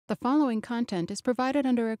The following content is provided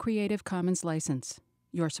under a Creative Commons license.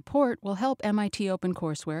 Your support will help MIT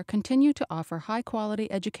OpenCourseware continue to offer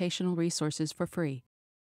high-quality educational resources for free.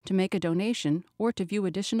 To make a donation or to view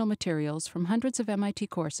additional materials from hundreds of MIT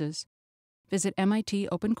courses, visit MIT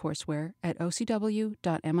OpenCourseware at ocw.mit.edu.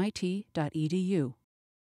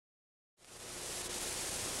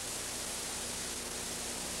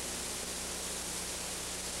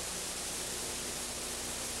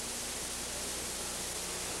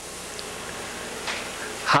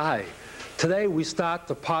 Hi. Today we start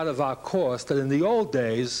the part of our course that in the old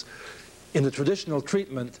days, in the traditional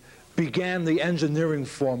treatment, began the engineering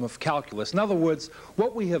form of calculus. In other words,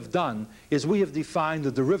 what we have done is we have defined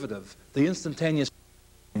the derivative, the instantaneous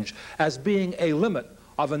change, as being a limit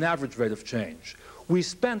of an average rate of change. We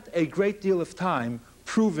spent a great deal of time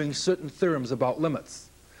proving certain theorems about limits.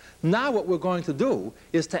 Now what we're going to do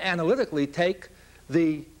is to analytically take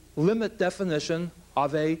the limit definition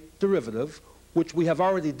of a derivative, which we have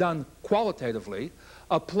already done qualitatively,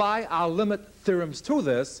 apply our limit theorems to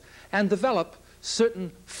this, and develop certain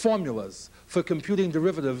formulas for computing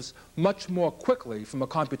derivatives much more quickly from a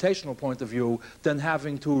computational point of view than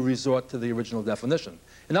having to resort to the original definition.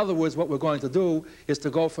 In other words, what we're going to do is to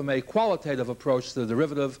go from a qualitative approach to the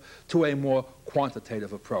derivative to a more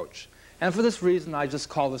quantitative approach. And for this reason, I just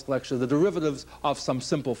call this lecture the derivatives of some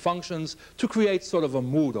simple functions to create sort of a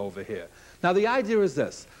mood over here. Now, the idea is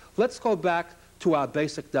this. Let's go back to our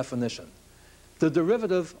basic definition. The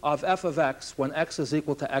derivative of f of x when x is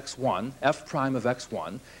equal to x1, f prime of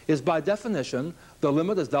x1, is by definition the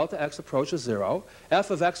limit as delta x approaches 0, f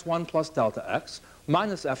of x1 plus delta x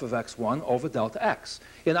minus f of x1 over delta x.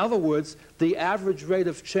 In other words, the average rate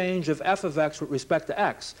of change of f of x with respect to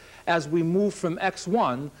x as we move from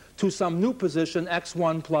x1 to some new position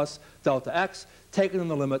x1 plus delta x, taken in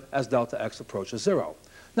the limit as delta x approaches 0.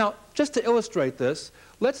 Now, just to illustrate this,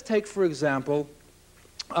 let's take, for example,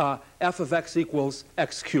 f of x equals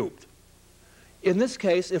x cubed. In this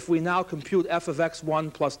case, if we now compute f of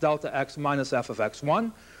x1 plus delta x minus f of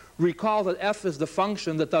x1, recall that f is the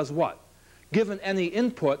function that does what? Given any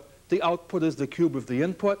input, the output is the cube of the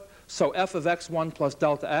input, so f of x1 plus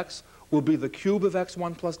delta x will be the cube of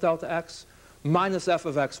x1 plus delta x, minus f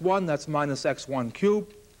of x1, that's minus x1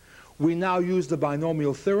 cubed. We now use the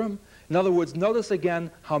binomial theorem. In other words, notice again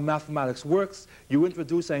how mathematics works. You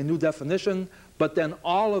introduce a new definition, but then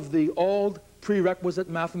all of the old prerequisite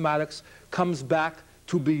mathematics comes back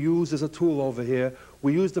to be used as a tool over here.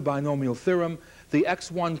 We use the binomial theorem. The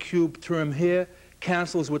x1 cubed term here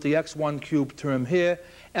cancels with the x1 cubed term here,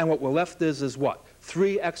 and what we're left is what?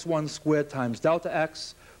 3x1 squared times delta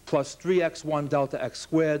x plus 3x1 delta x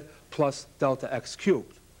squared plus delta x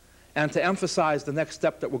cubed. And to emphasize the next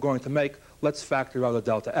step that we're going to make, let's factor out a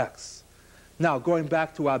delta x. Now, going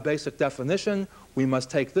back to our basic definition, we must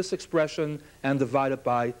take this expression and divide it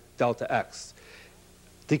by delta x.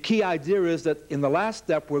 The key idea is that in the last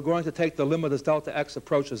step, we're going to take the limit as delta x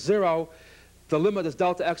approaches 0. The limit as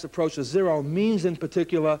delta x approaches 0 means in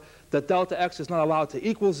particular that delta x is not allowed to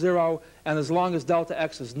equal 0, and as long as delta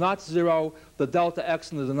x is not 0, the delta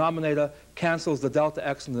x in the denominator cancels the delta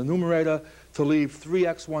x in the numerator to leave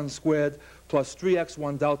 3x1 squared plus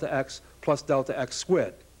 3x1 delta x plus delta x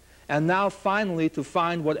squared. And now finally, to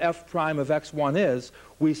find what f prime of x1 is,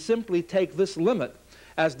 we simply take this limit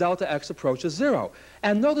as delta x approaches 0.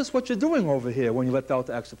 And notice what you're doing over here when you let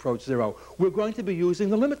delta x approach 0. We're going to be using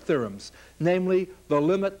the limit theorems. Namely, the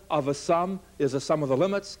limit of a sum is the sum of the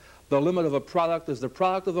limits. The limit of a product is the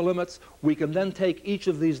product of the limits. We can then take each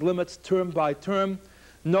of these limits term by term.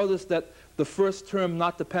 Notice that the first term,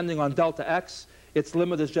 not depending on delta x, its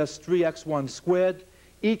limit is just 3x1 squared.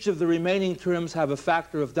 Each of the remaining terms have a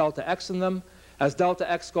factor of delta x in them. As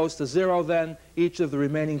delta x goes to 0, then, each of the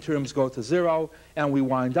remaining terms go to 0, and we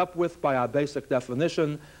wind up with, by our basic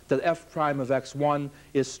definition, that f prime of x1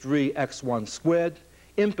 is 3x1 squared.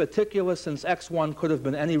 In particular, since x1 could have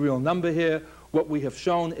been any real number here, what we have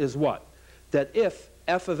shown is what? That if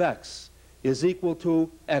f of x is equal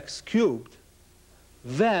to x cubed,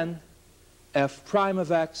 then f prime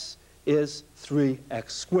of x is 3x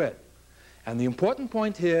squared. And the important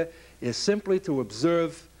point here is simply to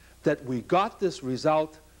observe that we got this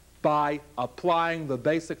result by applying the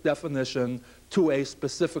basic definition to a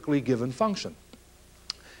specifically given function.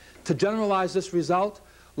 To generalize this result,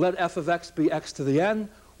 let f of x be x to the n,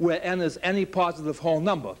 where n is any positive whole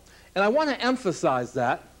number. And I want to emphasize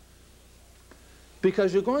that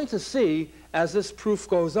because you're going to see, as this proof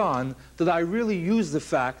goes on, that I really use the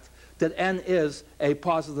fact that n is a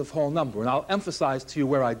positive whole number. And I'll emphasize to you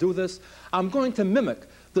where I do this. I'm going to mimic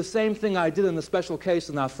the same thing I did in the special case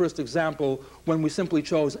in our first example when we simply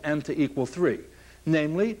chose n to equal 3.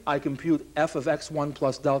 Namely, I compute f of x1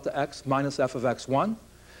 plus delta x minus f of x1.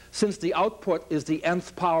 Since the output is the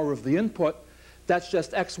nth power of the input, that's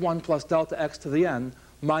just x1 plus delta x to the n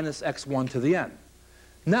minus x1 to the n.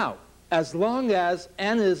 Now, as long as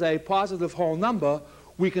n is a positive whole number,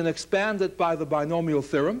 we can expand it by the binomial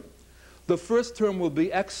theorem. The first term will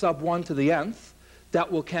be x sub 1 to the nth.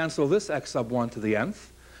 That will cancel this x sub 1 to the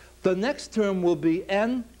nth. The next term will be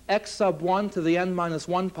n x sub 1 to the n minus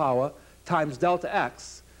 1 power times delta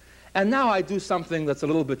x. And now I do something that's a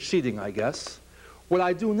little bit cheating, I guess. What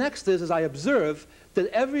I do next is I observe that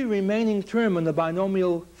every remaining term in the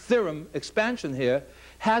binomial theorem expansion here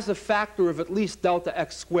has a factor of at least delta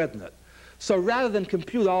x squared in it. So rather than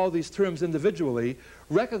compute all these terms individually,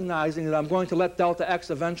 recognizing that I'm going to let delta x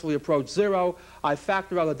eventually approach 0, I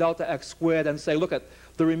factor out a delta x squared and say, look, at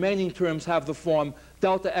the remaining terms have the form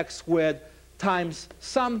delta x squared times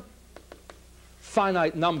some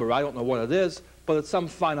finite number. I don't know what it is, but it's some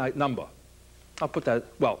finite number. I'll put that,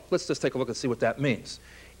 well, let's just take a look and see what that means.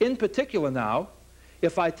 In particular now,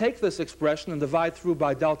 if I take this expression and divide through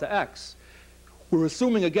by delta x, we're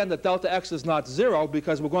assuming again that delta x is not 0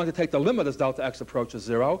 because we're going to take the limit as delta x approaches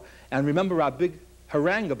 0. And remember our big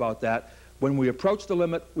harangue about that. When we approach the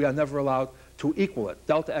limit, we are never allowed to equal it.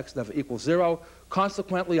 Delta x never equals 0.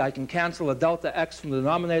 Consequently, I can cancel a delta x from the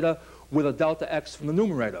denominator with a delta x from the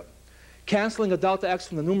numerator. Canceling a delta x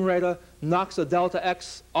from the numerator knocks a delta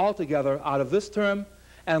x altogether out of this term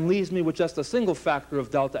and leaves me with just a single factor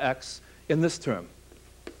of delta x in this term.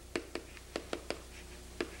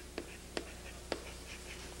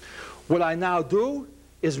 What I now do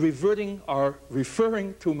is referring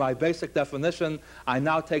to my basic definition. I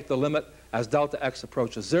now take the limit as delta x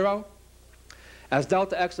approaches 0. As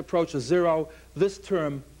delta x approaches 0, this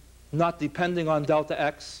term, not depending on delta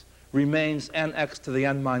x, remains nx to the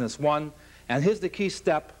n minus 1. And here's the key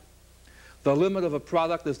step. The limit of a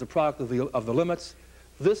product is the product of the limits.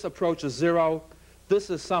 This approaches 0. This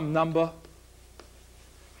is some number.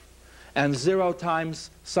 And 0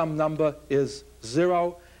 times some number is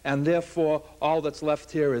 0. And therefore, all that's left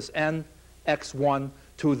here is n x1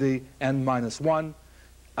 to the n minus 1.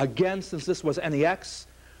 Again, since this was any x,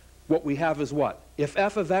 what we have is what? If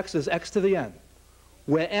f of x is x to the n,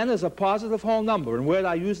 where n is a positive whole number, and where did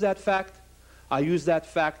I use that fact? I use that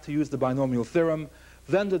fact to use the binomial theorem.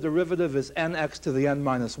 Then the derivative is nx to the n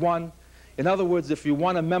minus 1. In other words, if you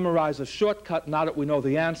want to memorize a shortcut, now that we know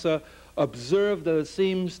the answer, observe that it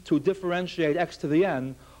seems to differentiate x to the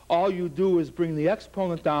n. All you do is bring the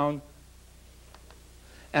exponent down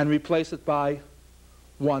and replace it by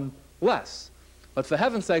 1 less. But for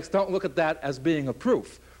heaven's sakes, don't look at that as being a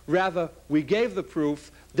proof. Rather, we gave the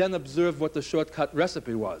proof, then observe what the shortcut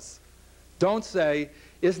recipe was. Don't say,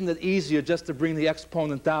 isn't it easier just to bring the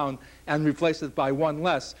exponent down and replace it by 1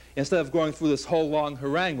 less instead of going through this whole long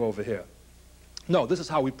harangue over here? No, this is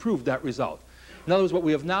how we proved that result. In other words, what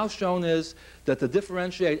we have now shown is that to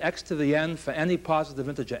differentiate x to the n for any positive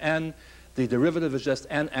integer n, the derivative is just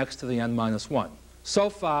nx to the n minus 1. So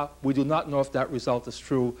far, we do not know if that result is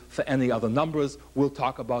true for any other numbers. We'll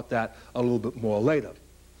talk about that a little bit more later.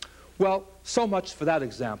 Well, so much for that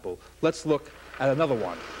example. Let's look at another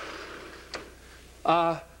one.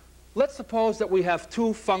 Let's suppose that we have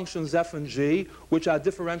two functions f and g, which are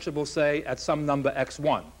differentiable, say, at some number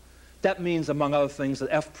x1. That means, among other things, that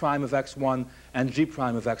f prime of x1 and g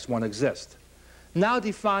prime of x1 exist. Now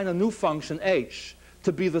define a new function h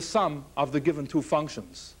to be the sum of the given two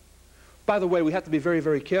functions. By the way, we have to be very,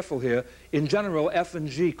 very careful here. In general, f and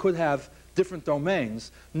g could have different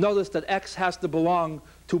domains. Notice that x has to belong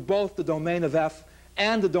to both the domain of f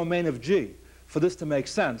and the domain of g for this to make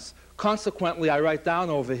sense. Consequently, I write down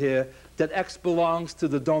over here that x belongs to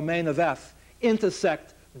the domain of f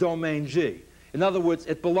intersect domain g. In other words,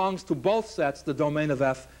 it belongs to both sets, the domain of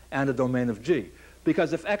f and the domain of g.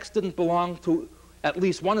 Because if x didn't belong to at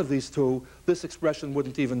least one of these two, this expression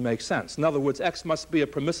wouldn't even make sense. In other words, x must be a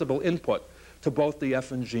permissible input to both the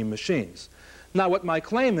f and g machines. Now, what my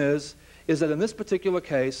claim is that in this particular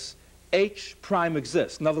case, h prime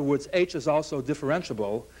exists. In other words, h is also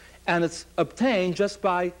differentiable, and it's obtained just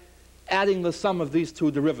by adding the sum of these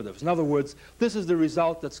two derivatives. In other words, this is the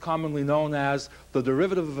result that's commonly known as the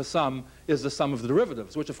derivative of a sum is the sum of the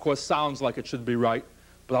derivatives, which of course sounds like it should be right,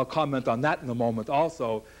 but I'll comment on that in a moment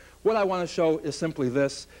also. What I want to show is simply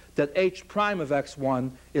this, that h prime of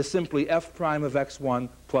x1 is simply f prime of x1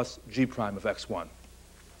 plus g prime of x1.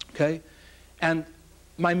 Okay? And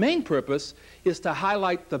my main purpose is to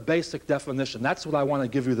highlight the basic definition. That's what I want to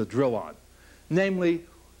give you the drill on. Namely,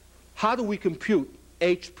 how do we compute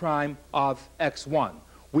h prime of x1?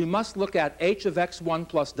 We must look at h of x1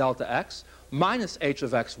 plus delta x minus h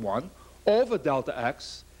of x1, over delta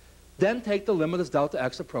x, then take the limit as delta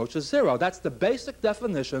x approaches 0. That's the basic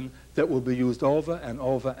definition that will be used over and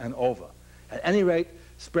over and over. At any rate,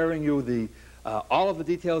 sparing you all of the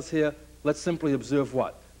details here, let's simply observe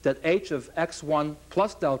what? That h of x1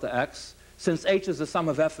 plus delta x, since h is the sum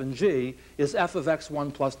of f and g, is f of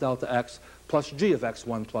x1 plus delta x plus g of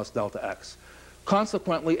x1 plus delta x.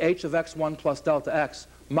 Consequently, h of x1 plus delta x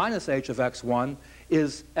minus h of x1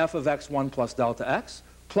 is f of x1 plus delta x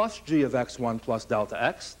plus g of x1 plus delta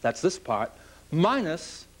x, that's this part,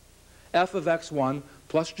 minus f of x1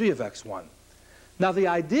 plus g of x1. Now the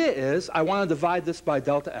idea is I want to divide this by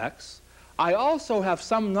delta x. I also have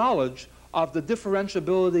some knowledge of the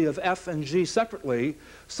differentiability of f and g separately,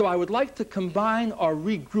 so I would like to combine or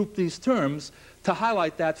regroup these terms to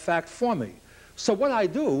highlight that fact for me. So what I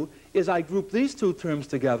do is I group these two terms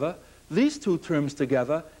together, these two terms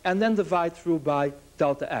together, and then divide through by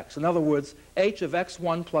delta x. In other words, h of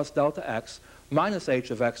x1 plus delta x minus h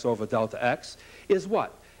of x over delta x is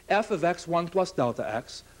what? F of x1 plus delta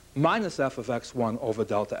x minus f of x1 over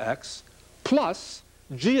delta x plus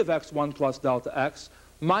g of x1 plus delta x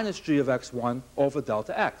minus g of x1 over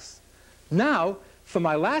delta x. Now, for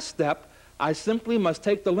my last step, I simply must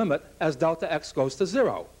take the limit as delta x goes to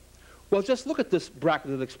 0. Well, just look at this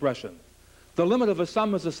bracketed expression. The limit of a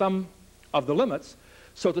sum is the sum of the limits.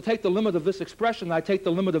 So to take the limit of this expression, I take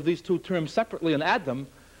the limit of these two terms separately and add them.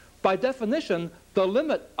 By definition, the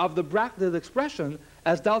limit of the bracketed expression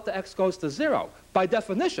as delta x goes to 0, by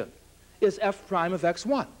definition, is f prime of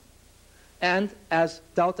x1. And as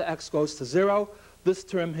delta x goes to 0, this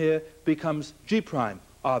term here becomes g prime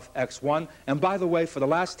of x1. And by the way, for the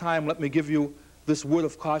last time, let me give you this word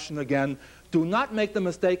of caution again. Do not make the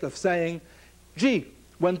mistake of saying, gee,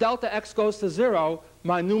 when delta x goes to 0,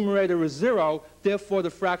 my numerator is 0, therefore the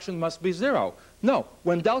fraction must be 0. No,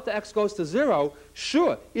 when delta x goes to 0,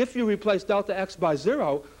 sure, if you replace delta x by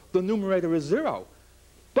 0, the numerator is 0.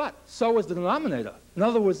 But so is the denominator. In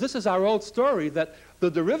other words, this is our old story that the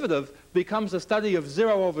derivative becomes a study of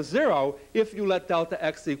 0 over 0 if you let delta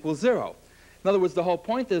x equal 0. In other words, the whole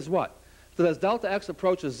point is what? That as delta x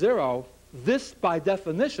approaches 0, this by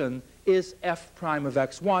definition is f prime of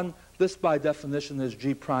x1. This by definition is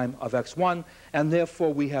g prime of x1. And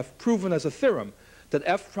therefore we have proven as a theorem that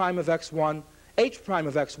f prime of x1, h prime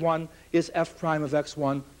of x1 is f prime of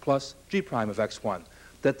x1 plus g prime of x1.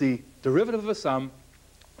 That the derivative of a sum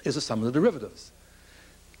is the sum of the derivatives.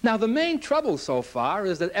 Now the main trouble so far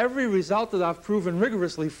is that every result that I've proven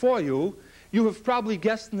rigorously for you, you have probably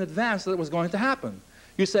guessed in advance that it was going to happen.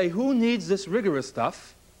 You say, who needs this rigorous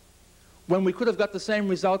stuff when we could have got the same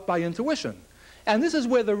result by intuition? And this is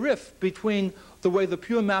where the rift between the way the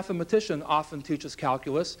pure mathematician often teaches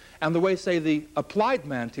calculus and the way, say, the applied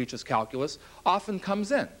man teaches calculus often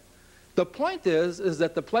comes in. The point is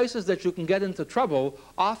that the places that you can get into trouble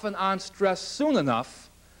often aren't stressed soon enough.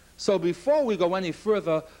 So before we go any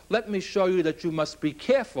further, let me show you that you must be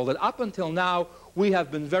careful, that up until now we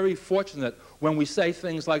have been very fortunate when we say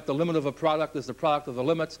things like the limit of a product is the product of the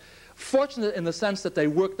limits. Fortunate in the sense that they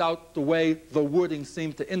worked out the way the wording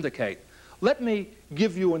seemed to indicate. Let me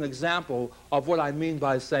give you an example of what I mean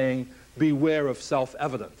by saying beware of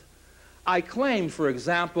self-evident. I claim, for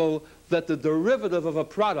example, that the derivative of a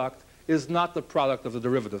product is not the product of the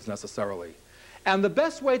derivatives necessarily. And the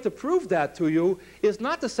best way to prove that to you is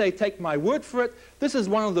not to say, take my word for it. This is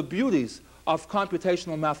one of the beauties of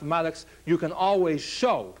computational mathematics. You can always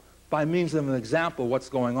show by means of an example what's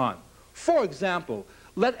going on. For example,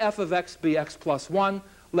 let f of x be x plus 1.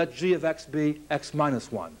 Let g of x be x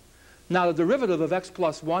minus 1. Now the derivative of x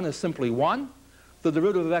plus 1 is simply 1. The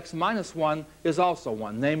derivative of x minus 1 is also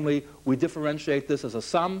 1. Namely, we differentiate this as a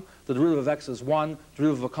sum. The derivative of x is 1. The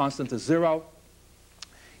derivative of a constant is 0.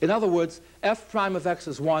 In other words, f prime of x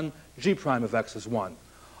is 1, g prime of x is 1.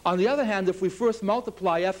 On the other hand, if we first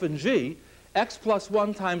multiply f and g, x plus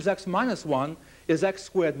 1 times x minus 1 is x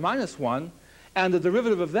squared minus 1. And the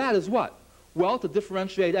derivative of that is what? Well, to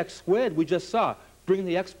differentiate x squared, we just saw, bring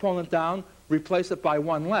the exponent down, replace it by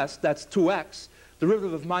 1 less, that's 2x. The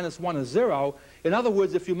derivative of minus 1 is 0. In other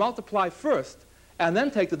words, if you multiply first and then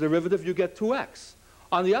take the derivative, you get 2x.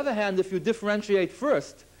 On the other hand, if you differentiate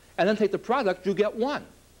first and then take the product, you get 1.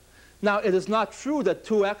 Now, it is not true that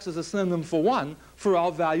 2x is a synonym for 1 for all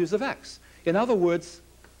values of x. In other words,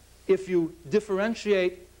 if you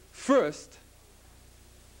differentiate first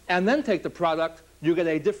and then take the product, you get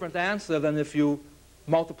a different answer than if you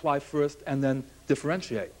multiply first and then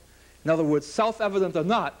differentiate. In other words, self-evident or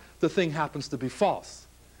not, the thing happens to be false.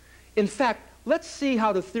 In fact, let's see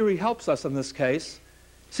how the theory helps us in this case.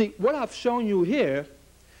 See, what I've shown you here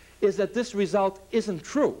is that this result isn't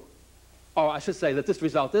true. or I should say that this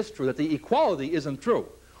result is true, that the equality isn't true.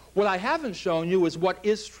 What I haven't shown you is what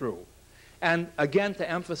is true. And again, to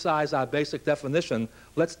emphasize our basic definition,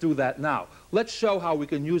 let's do that now. Let's show how we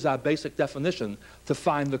can use our basic definition to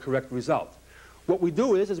find the correct result. What we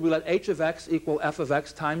do is we let h of x equal f of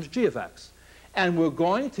x times g of x. And we're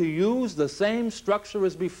going to use the same structure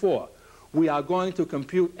as before. We are going to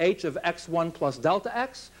compute h of x1 plus delta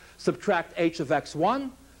x, subtract h of x1,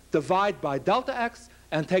 divide by delta x,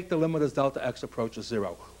 and take the limit as delta x approaches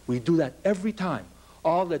 0. We do that every time.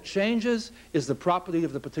 All that changes is the property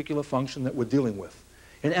of the particular function that we're dealing with.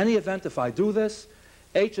 In any event, if I do this,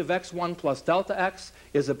 h of x1 plus delta x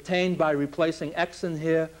is obtained by replacing x in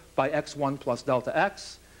here by x1 plus delta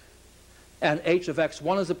x. And h of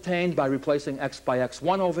x1 is obtained by replacing x by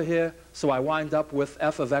x1 over here. So I wind up with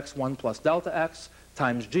f of x1 plus delta x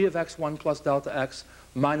times g of x1 plus delta x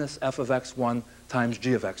minus f of x1 times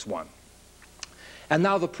g of x1. And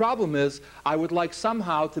now the problem is, I would like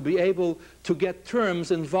somehow to be able to get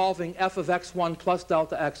terms involving f of x1 plus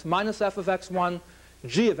delta x minus f of x1,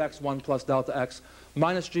 g of x1 plus delta x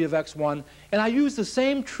minus g of x1. And I use the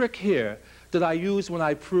same trick here that I used when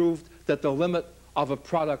I proved that the limit of a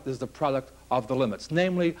product is the product of the limits.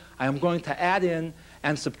 Namely, I am going to add in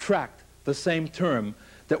and subtract the same term,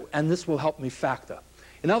 and this will help me factor.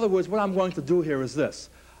 In other words, what I'm going to do here is this.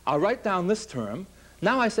 I'll write down this term.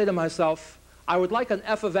 Now I say to myself, I would like an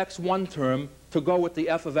f of x1 term to go with the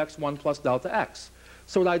f of x1 plus delta x.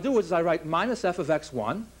 So what I do is I write minus f of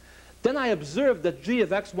x1. Then I observe that g of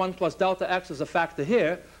x1 plus delta x is a factor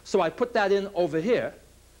here, so I put that in over here.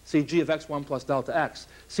 See, g of x1 plus delta x.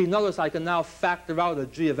 See, notice I can now factor out a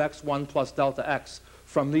g of x1 plus delta x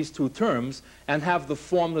from these two terms and have the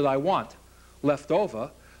form that I want left over.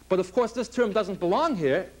 But of course, this term doesn't belong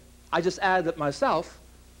here. I just added it myself,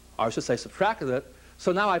 or I should say subtracted it.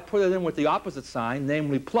 So now I put it in with the opposite sign,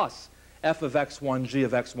 namely plus f of x1, g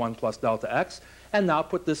of x1 plus delta x, and now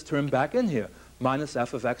put this term back in here, minus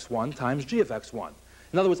f of x1 times g of x1.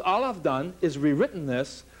 In other words, all I've done is rewritten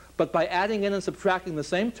this, but by adding in and subtracting the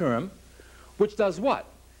same term, which does what?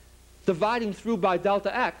 Dividing through by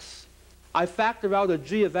delta x, I factor out a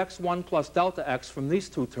g of x1 plus delta x from these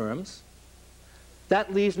two terms.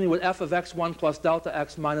 That leaves me with f of x1 plus delta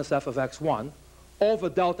x minus f of x1 over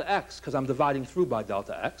delta x, because I'm dividing through by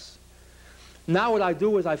delta x. Now what I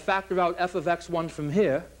do is I factor out f of x1 from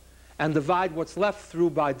here and divide what's left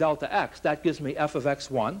through by delta x. That gives me f of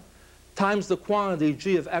x1 times the quantity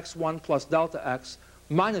g of x1 plus delta x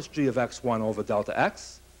minus g of x1 over delta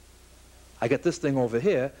x. I get this thing over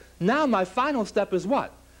here. Now my final step is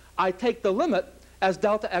what? I take the limit as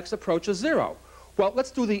delta x approaches 0. Well,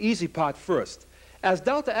 let's do the easy part first. As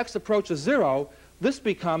delta x approaches 0, this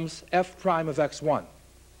becomes f prime of x1.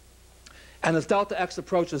 And as delta x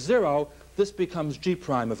approaches 0, this becomes g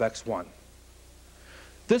prime of x1.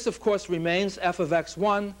 This, of course, remains f of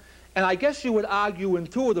x1. And I guess you would argue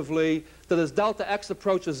intuitively that as delta x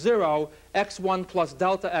approaches 0, x1 plus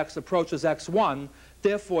delta x approaches x1.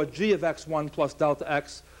 Therefore, g of x1 plus delta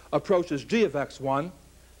x approaches g of x1.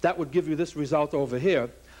 That would give you this result over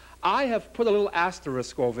here. I have put a little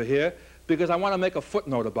asterisk over here because I want to make a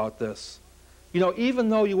footnote about this. You know, even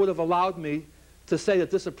though you would have allowed me to say that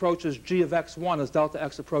this approaches g of x1 as delta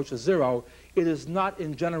x approaches 0, it is not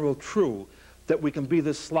in general true that we can be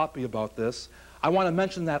this sloppy about this. I want to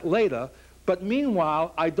mention that later, but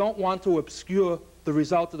meanwhile, I don't want to obscure the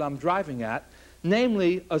result that I'm driving at,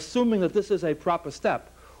 namely, assuming that this is a proper step.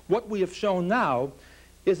 What we have shown now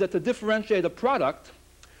is that to differentiate a product,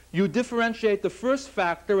 you differentiate the first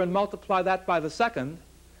factor and multiply that by the second,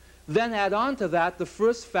 then add on to that the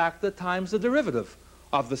first factor times the derivative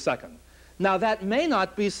of the second. Now, that may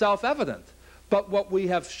not be self-evident, but what we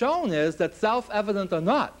have shown is that self-evident or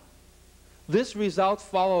not, this result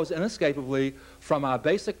follows inescapably from our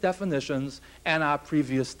basic definitions and our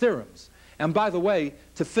previous theorems. And by the way,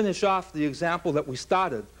 to finish off the example that we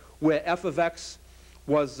started, where f of x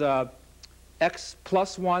was x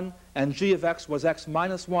plus 1 and g of x was x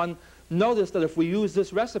minus 1, notice that if we use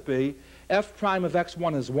this recipe, f prime of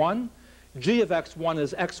x1 is 1, g of x1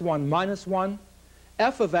 is x1 minus 1,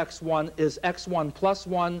 f of x1 is x1 plus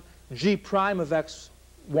 1, g prime of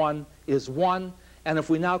x1 is 1, and if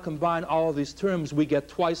we now combine all of these terms, we get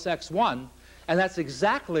twice x1, and that's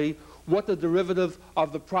exactly what the derivative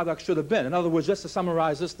of the product should have been. In other words, just to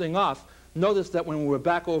summarize this thing off, notice that when we were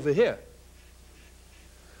back over here,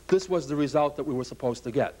 this was the result that we were supposed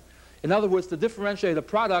to get. In other words, to differentiate a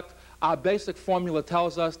product, our basic formula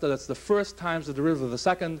tells us that it's the first times the derivative of the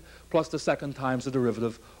second plus the second times the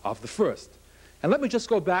derivative of the first. And let me just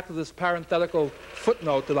go back to this parenthetical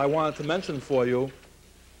footnote that I wanted to mention for you.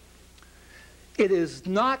 It is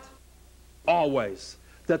not always,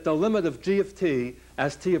 that the limit of g of t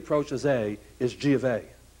as t approaches a is g of a.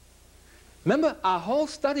 Remember, our whole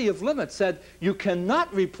study of limits said you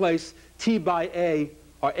cannot replace t by a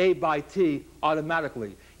or a by t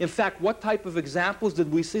automatically. In fact, what type of examples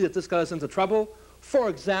did we see that this got us into trouble? For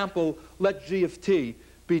example, let g of t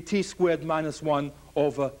be t squared minus 1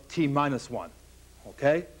 over t minus 1.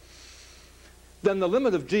 Okay? Then the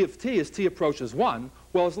limit of g of t as t approaches 1.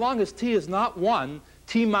 Well, as long as t is not 1,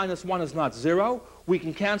 t minus 1 is not 0. We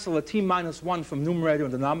can cancel a t minus 1 from numerator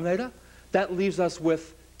and denominator. That leaves us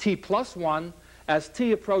with t plus 1. As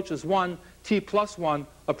t approaches 1, t plus 1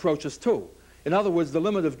 approaches 2. In other words, the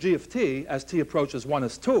limit of g of t as t approaches 1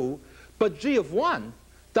 is 2, but g of 1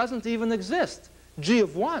 doesn't even exist. G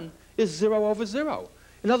of 1 is 0 over 0.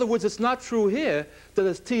 In other words, it's not true here that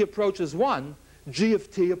as t approaches 1, g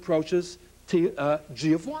of t approaches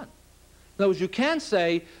g of 1. In other words, you can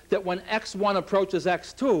say that when x1 approaches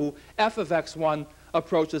x2, f of x1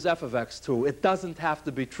 approaches f of x2. It doesn't have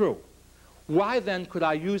to be true. Why then could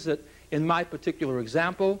I use it in my particular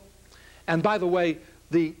example? And by the way,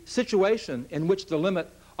 the situation in which the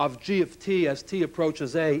limit of g of t as t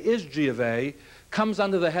approaches a is g of a comes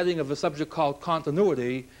under the heading of a subject called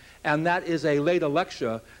continuity, and that is a later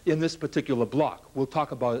lecture in this particular block. We'll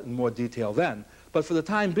talk about it in more detail then. But for the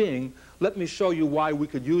time being, let me show you why we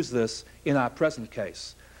could use this in our present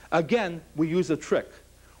case. Again, we use a trick.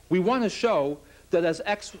 We want to show that as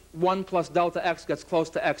x1 plus delta x gets close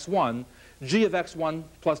to x1, g of x1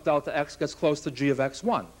 plus delta x gets close to g of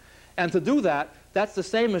x1. And to do that, that's the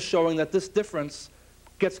same as showing that this difference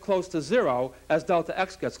gets close to 0 as delta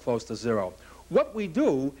x gets close to 0. What we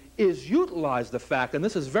do is utilize the fact, and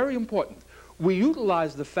this is very important, we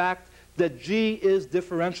utilize the fact that g is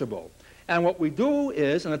differentiable. And what we do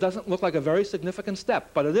is, and it doesn't look like a very significant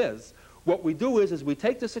step, but it is, what we do is we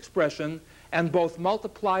take this expression and both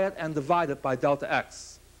multiply it and divide it by delta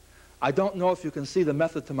x. I don't know if you can see the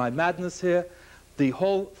method to my madness here. The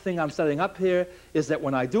whole thing I'm setting up here is that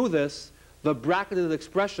when I do this, the bracketed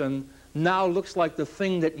expression now looks like the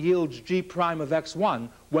thing that yields g prime of x1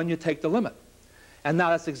 when you take the limit. And now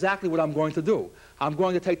that's exactly what I'm going to do. I'm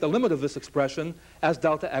going to take the limit of this expression as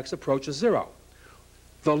delta x approaches 0.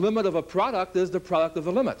 The limit of a product is the product of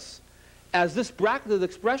the limits. As this bracketed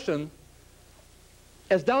expression,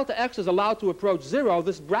 as delta x is allowed to approach 0,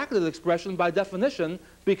 this bracketed expression by definition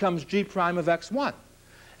becomes g prime of x1.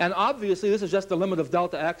 And obviously this is just the limit of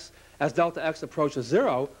delta x as delta x approaches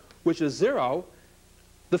 0, which is 0.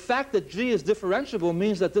 The fact that g is differentiable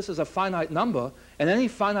means that this is a finite number, and any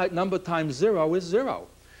finite number times 0 is 0.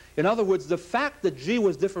 In other words, the fact that g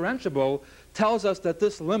was differentiable tells us that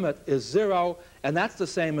this limit is 0, and that's the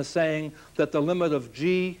same as saying that the limit of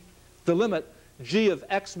g, the limit g of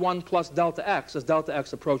x1 plus delta x as delta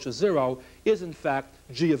x approaches 0 is in fact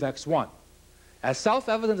g of x1. As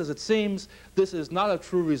self-evident as it seems, this is not a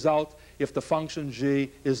true result if the function g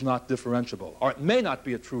is not differentiable, or it may not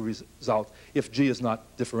be a true result if g is not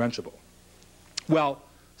differentiable. Well,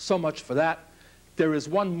 so much for that. There is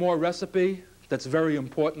one more recipe that's very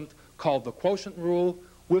important called the quotient rule.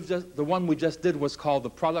 The one we just did was called the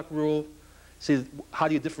product rule. See, how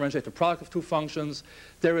do you differentiate the product of two functions?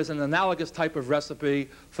 There is an analogous type of recipe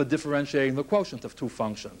for differentiating the quotient of two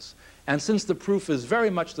functions. And since the proof is very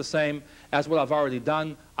much the same as what I've already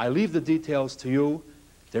done, I leave the details to you.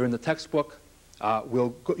 They're in the textbook.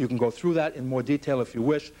 You can go through that in more detail if you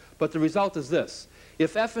wish. But the result is this.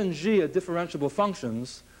 If f and g are differentiable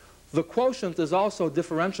functions, the quotient is also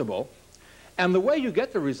differentiable. And the way you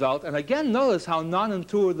get the result, and again notice how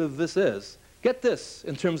non-intuitive this is. Get this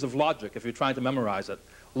in terms of logic if you're trying to memorize it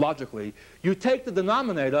logically. You take the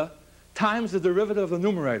denominator times the derivative of the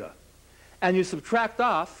numerator, and you subtract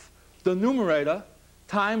off the numerator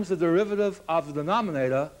times the derivative of the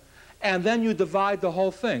denominator, and then you divide the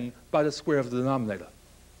whole thing by the square of the denominator.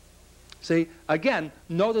 See, again,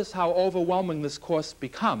 notice how overwhelming this course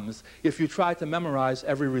becomes if you try to memorize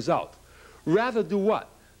every result. Rather do what?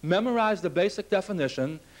 Memorize the basic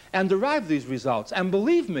definition and derive these results. And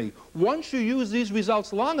believe me, once you use these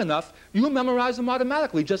results long enough, you'll memorize them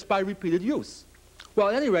automatically just by repeated use. Well,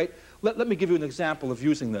 at any rate, let me give you an example of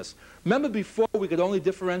using this. Remember before we could only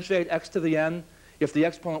differentiate x to the n if the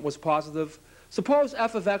exponent was positive? Suppose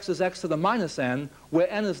f of x is x to the minus n, where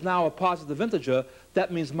n is now a positive integer.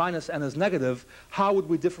 That means minus n is negative. How would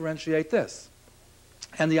we differentiate this?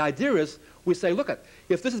 And the idea is, we say, look,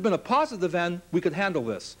 if this had been a positive n, we could handle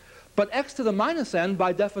this. But x to the minus n,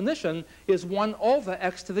 by definition, is 1 over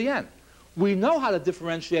x to the n. We know how to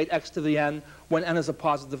differentiate x to the n when n is a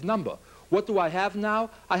positive number. What do I have now?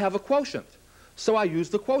 I have a quotient. So I use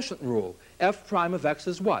the quotient rule. F prime of x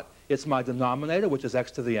is what? It's my denominator, which is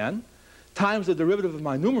x to the n, times the derivative of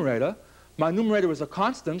my numerator. My numerator is a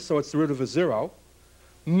constant, so its derivative is 0,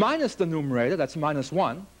 minus the numerator, that's minus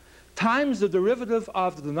 1, times the derivative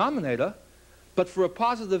of the denominator. But for a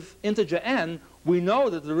positive integer n, we know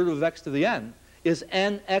that the derivative of x to the n is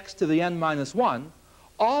nx to the n minus 1,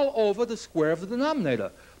 all over the square of the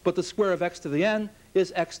denominator. But the square of x to the n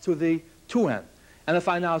is x to the 2n. And if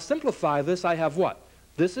I now simplify this, I have what?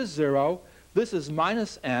 This is 0, this is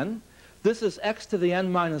minus n, this is x to the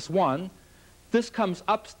n minus 1, this comes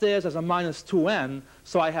upstairs as a minus 2n,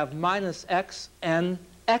 so I have minus x n,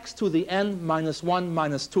 x to the n minus 1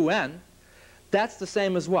 minus 2n. That's the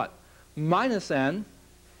same as what? Minus n,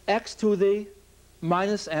 x to the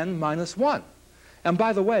minus n minus 1. And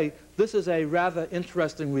by the way, this is a rather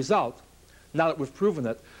interesting result, now that we've proven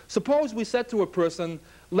it. Suppose we said to a person,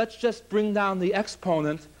 let's just bring down the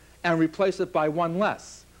exponent and replace it by 1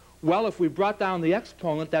 less. Well, if we brought down the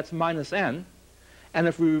exponent, that's minus n. And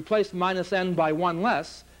if we replace minus n by 1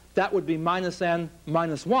 less, that would be minus n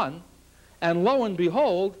minus 1. And lo and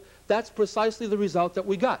behold, that's precisely the result that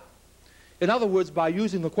we got. In other words, by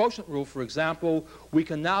using the quotient rule, for example, we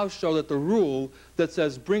can now show that the rule that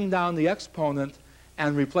says bring down the exponent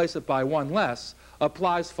and replace it by 1 less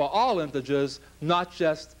applies for all integers, not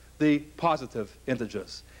just the positive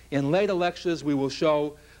integers. In later lectures, we will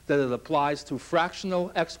show that it applies to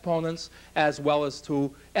fractional exponents as well as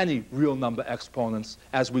to any real number exponents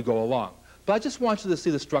as we go along. But I just want you to see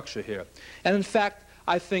the structure here. And in fact,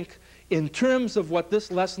 I think in terms of what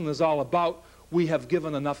this lesson is all about, we have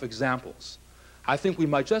given enough examples. I think we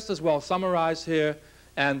might just as well summarize here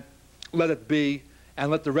and let it be, and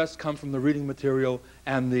let the rest come from the reading material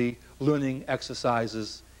and the learning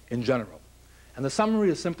exercises in general. And the summary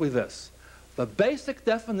is simply this. The basic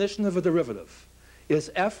definition of a derivative is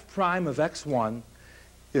f prime of x1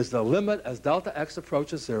 is the limit as delta x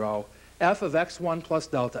approaches 0, f of x1 plus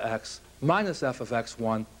delta x minus f of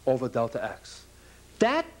x1 over delta x.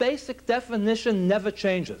 That basic definition never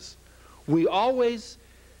changes. We always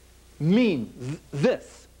mean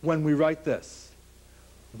this when we write this.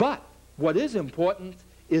 But what is important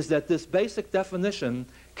is that this basic definition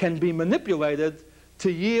can be manipulated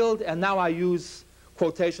to yield, and now I use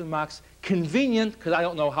quotation marks, convenient, because I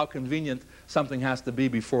don't know how convenient something has to be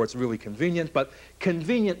before it's really convenient, but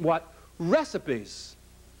convenient what? Recipes.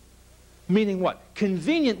 Meaning what?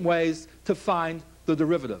 Convenient ways to find the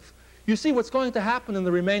derivative. You see, what's going to happen in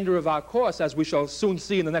the remainder of our course, as we shall soon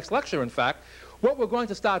see in the next lecture, in fact, what we're going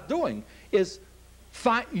to start doing is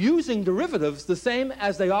using derivatives the same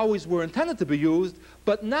as they always were intended to be used,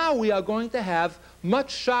 but now we are going to have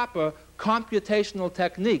much sharper computational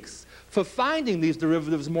techniques for finding these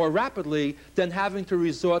derivatives more rapidly than having to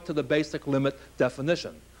resort to the basic limit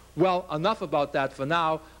definition. Well, enough about that for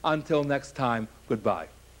now. Until next time, goodbye.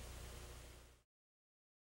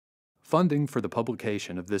 Funding for the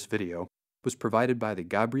publication of this video was provided by the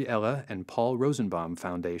Gabriella and Paul Rosenbaum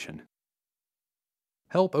Foundation.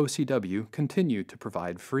 Help OCW continue to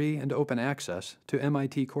provide free and open access to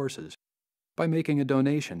MIT courses by making a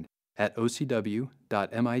donation at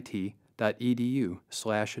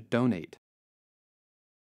ocw.mit.edu/donate.